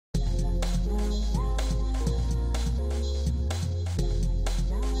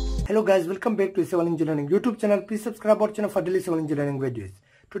Hello guys, welcome back to Civil Engineering YouTube channel. Please subscribe our channel for daily civil engineering videos.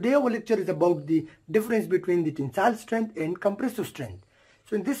 Today our lecture is about the difference between the tensile strength and compressive strength.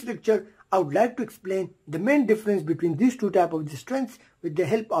 So in this lecture, I would like to explain the main difference between these two types of the strengths with the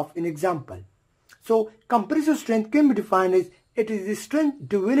help of an example. So compressive strength can be defined as it is the strength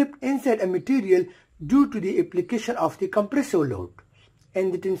developed inside a material due to the application of the compressive load.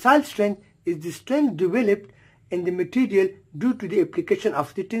 And the tensile strength is the strength developed in the material due to the application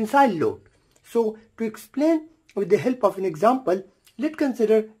of the tensile load. So to explain with the help of an example, let's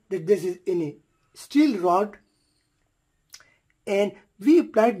consider that this is in a steel rod and we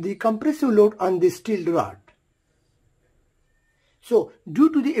applied the compressive load on this steel rod. So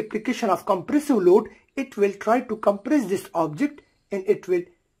due to the application of compressive load, it will try to compress this object and it will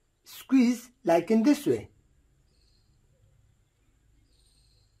squeeze like in this way.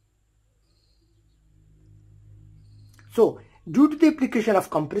 So, due to the application of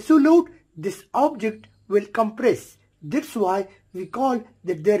compressive load, this object will compress. That's why we call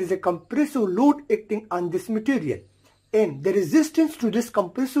that there is a compressive load acting on this material. And the resistance to this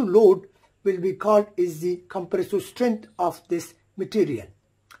compressive load will be called is the compressive strength of this material.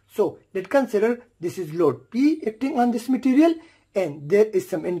 So, let's consider this is load P acting on this material and there is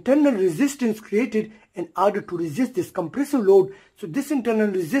some internal resistance created in order to resist this compressive load. So, this internal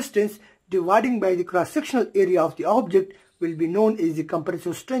resistance dividing by the cross-sectional area of the object will be known as the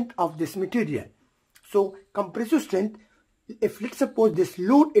compressive strength of this material. So compressive strength, if let's suppose this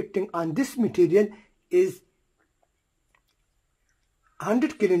load acting on this material is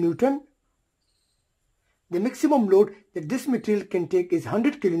 100 kilonewton, the maximum load that this material can take is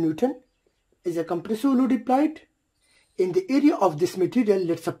 100 kilonewton is a compressive load applied. In the area of this material,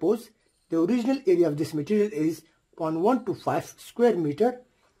 let's suppose the original area of this material is 0.125 square meter.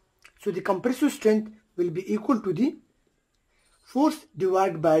 So the compressive strength will be equal to the force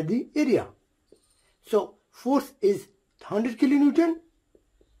divided by the area. So force is 100 kilonewton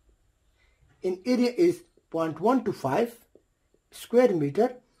and area is 0.125 square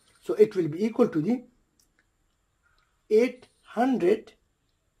meter. So it will be equal to the 800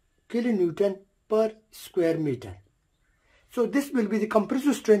 kilonewton per square meter. So this will be the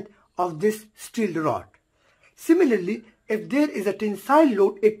compressive strength of this steel rod. Similarly, if there is a tensile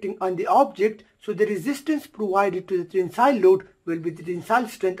load acting on the object, so the resistance provided to the tensile load will be the tensile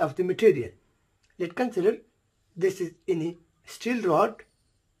strength of the material. Let's consider this is in a steel rod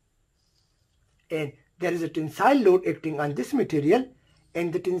and there is a tensile load acting on this material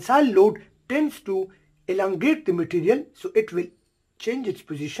and the tensile load tends to elongate the material, so it will change its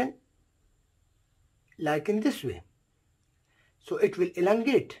position like in this way. So it will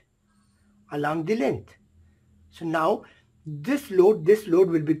elongate along the length. So now this load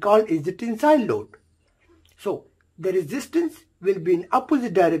will be called is the tensile load. So the resistance will be in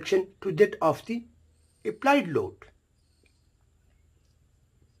opposite direction to that of the applied load.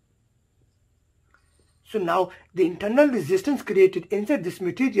 So now the internal resistance created inside this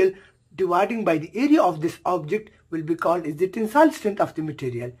material dividing by the area of this object will be called is the tensile strength of the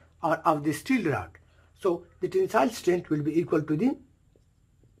material or of the steel rod. So the tensile strength will be equal to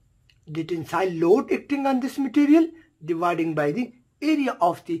the tensile load acting on this material dividing by the area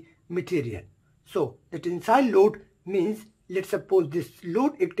of the material. So the tensile load means, let's suppose this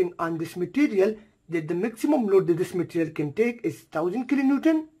load acting on this material, that the maximum load that this material can take is 1000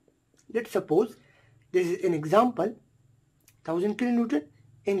 kilonewton. Let's suppose this is an example, 1000 kilonewton,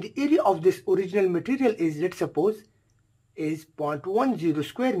 and the area of this original material is, let's suppose, is 0.10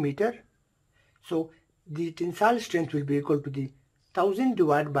 square meter. So the tensile strength will be equal to the 1000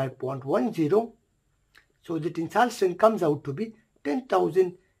 divided by 0.10. So the tensile strength comes out to be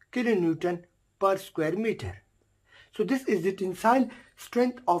 10,000 kilonewton per square meter. So this is the tensile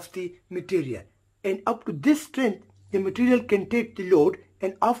strength of the material. And up to this strength, the material can take the load,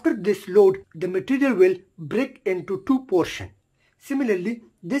 and after this load, the material will break into two portions. Similarly,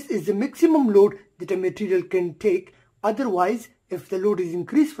 this is the maximum load that a material can take. Otherwise, if the load is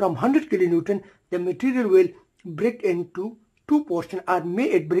increased from 100 kilonewton, the material will break into two portions or may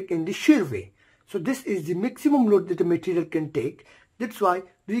it break in the shear way. So this is the maximum load that a material can take. That's why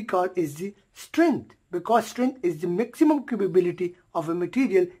we call is the strength, because strength is the maximum capability of a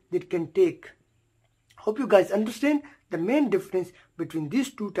material that can take. Hope you guys understand the main difference between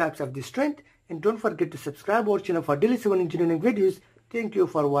these two types of the strength, and don't forget to subscribe our channel for daily civil engineering videos. Thank you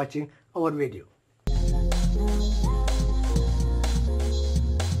for watching our video.